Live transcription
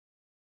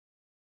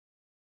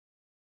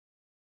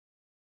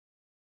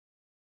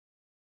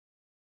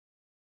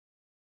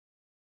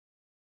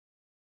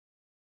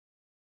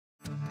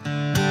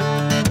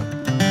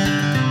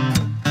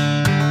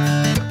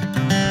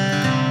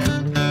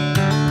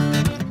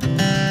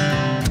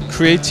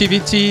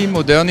creativity,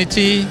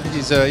 modernity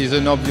is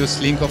an obvious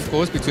link, of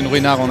course, between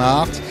Ruinart and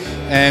art.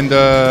 And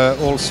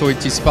also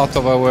it is part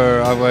of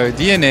our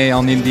DNA,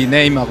 and in the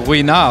name of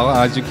Ruinart,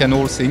 as you can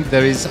all think,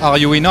 there is "Are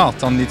you in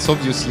art?" and it's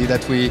obviously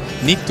that we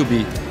need to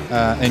be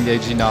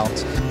engaged in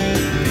art.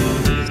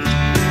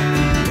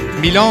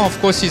 Milan, of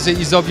course,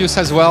 is obvious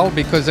as well,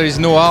 because there is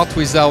no art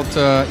without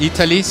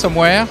Italy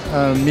somewhere.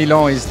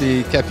 Milan is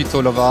the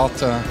capital of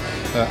art,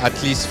 at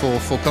least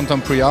for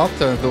contemporary art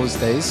those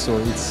days, so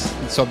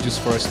it's obvious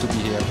for us to be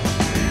here.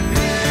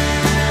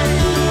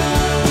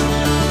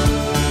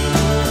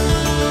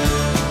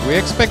 We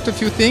expect a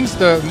few things.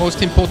 The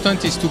most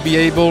important is to be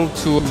able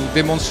to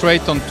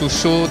demonstrate and to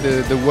show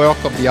the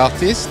work of the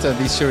artist.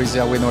 This year is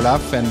Erwin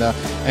Olaf,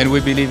 and we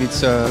believe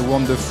it's a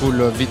wonderful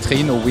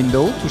vitrine or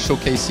window to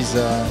showcase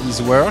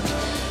his work.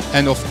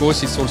 And of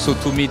course, it's also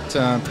to meet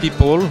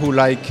people who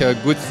like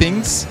good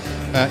things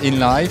in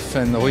life.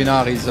 And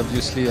Ruinart is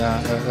obviously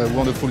a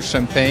wonderful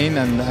champagne,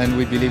 and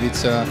we believe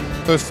it's a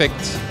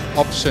perfect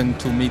option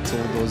to meet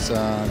all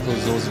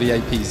those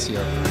VIPs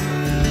here.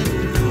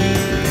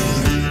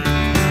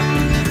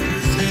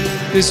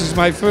 This is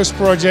my first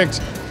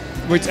project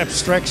with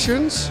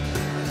abstractions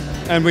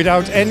and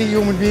without any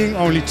human being,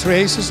 only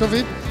traces of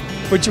it.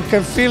 But you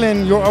can fill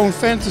in your own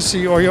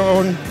fantasy or your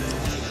own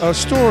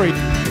story.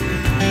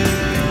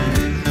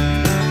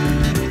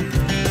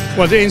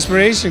 Well, the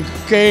inspiration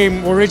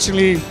came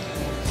originally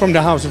from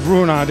the house of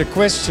Ruinart. The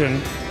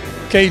question,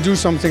 can you do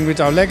something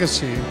with our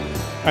legacy?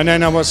 And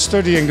then I was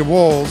studying the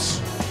walls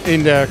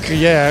in the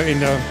Crière, in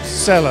the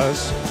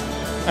cellars.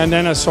 And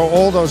then I saw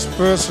all those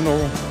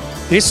personal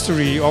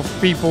history of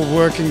people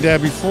working there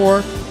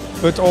before,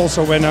 but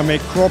also when I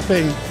make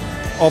cropping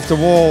of the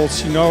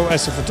walls, you know,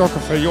 as a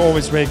photographer you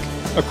always make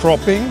a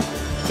cropping,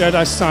 that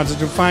I started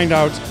to find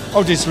out,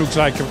 oh, this looks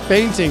like a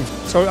painting.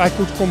 So I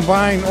could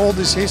combine all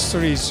these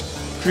histories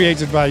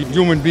created by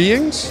human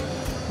beings,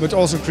 but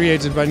also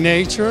created by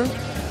nature,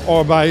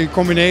 or by a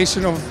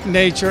combination of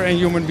nature and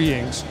human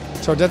beings.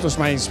 So that was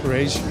my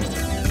inspiration.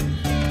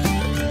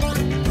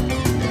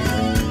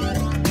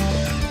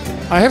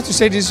 I have to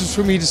say this is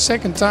for me the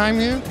second time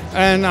here,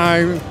 and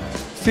I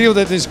feel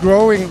that it's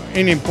growing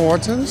in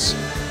importance.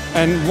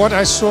 And what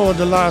I saw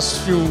the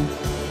last few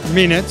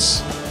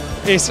minutes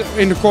is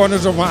in the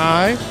corners of my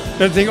eye,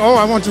 that I think, oh,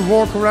 I want to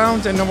walk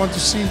around and I want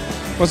to see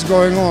what's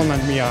going on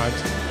at MiArt.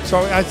 So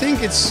I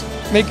think it's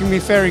making me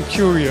very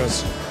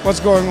curious what's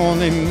going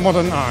on in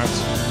modern art.